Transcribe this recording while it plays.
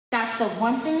the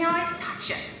one thing you always taught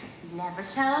you. Never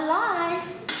tell a lie.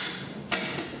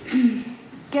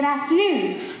 Good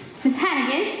afternoon. Miss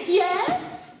Hannigan?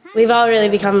 Yes? We've all really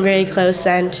become very close,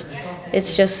 and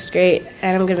it's just great,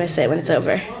 and I'm going to miss it when it's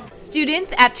over.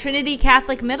 Students at Trinity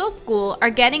Catholic Middle School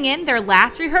are getting in their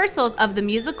last rehearsals of the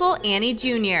musical Annie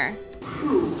Jr.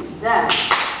 Who is that?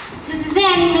 This is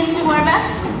Annie, Mr.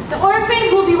 Warbucks. The orphan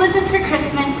who will be with us for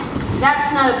Christmas.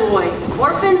 That's not a boy.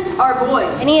 Orphans are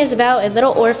boys. Annie is about a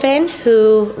little orphan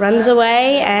who runs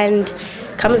away and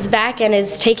comes back and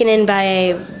is taken in by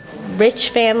a rich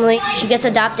family. She gets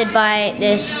adopted by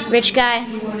this rich guy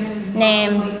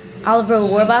named Oliver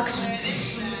Warbucks,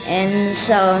 and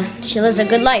so she lives a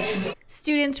good life.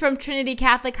 Students from Trinity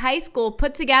Catholic High School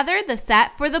put together the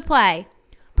set for the play.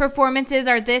 Performances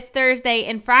are this Thursday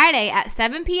and Friday at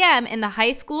 7 p.m. in the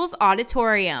high school's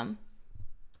auditorium.